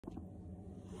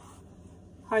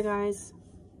Hi guys,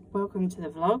 welcome to the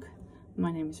vlog.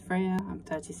 My name is Freya, I'm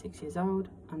 36 years old,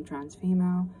 I'm trans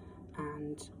female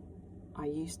and I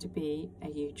used to be a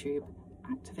YouTube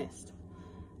activist.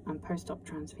 I'm post-op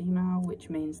trans female, which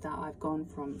means that I've gone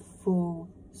from full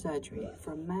surgery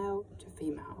from male to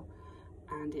female,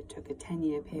 and it took a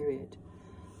 10-year period.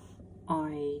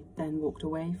 I then walked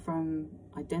away from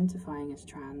identifying as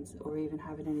trans or even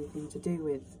having anything to do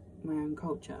with my own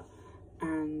culture,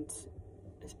 and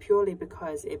it's purely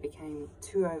because it became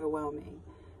too overwhelming.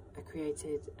 I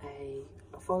created a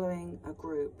following, a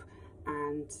group,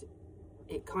 and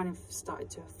it kind of started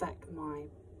to affect my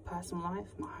personal life,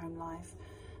 my home life,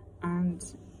 and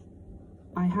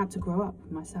I had to grow up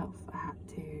myself. I had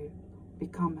to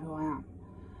become who I am.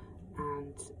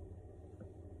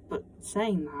 But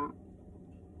saying that,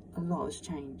 a lot has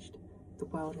changed. The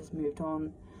world has moved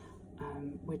on.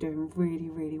 We're doing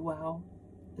really well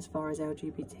as far as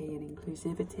LGBT and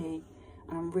inclusivity,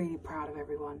 and I'm really proud of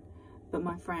everyone. But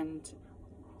my friend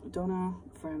Donna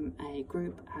from a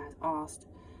group has asked,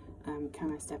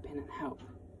 can I step in and help?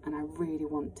 And I really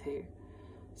want to.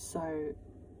 So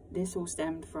this all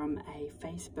stemmed from a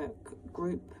Facebook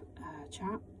group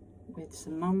chat with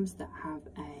some mums that have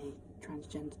a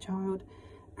transgender child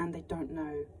and they don't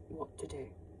know what to do.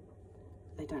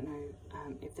 They don't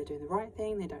know if they're doing the right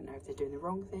thing, they don't know if they're doing the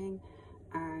wrong thing,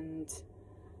 and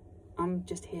I'm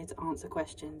just here to answer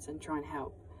questions and try and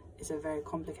help. It's a very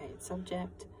complicated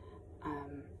subject,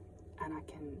 and I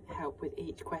can help with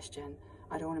each question.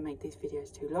 I don't want to make these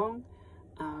videos too long,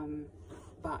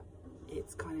 but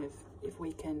it's kind of, if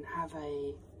we can have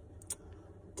a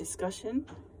discussion,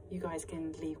 you guys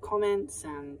can leave comments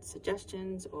and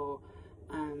suggestions or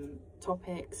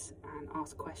topics and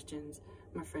ask questions.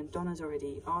 My friend Donna's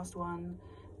already asked one,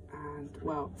 and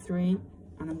well, 3,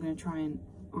 and I'm going to try and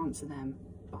answer them,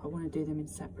 but I want to do them in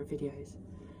separate videos.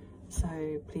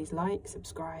 So please like,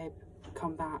 subscribe,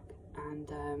 come back, and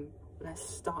let's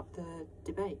start the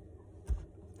debate.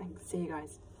 Thanks, see you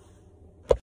guys.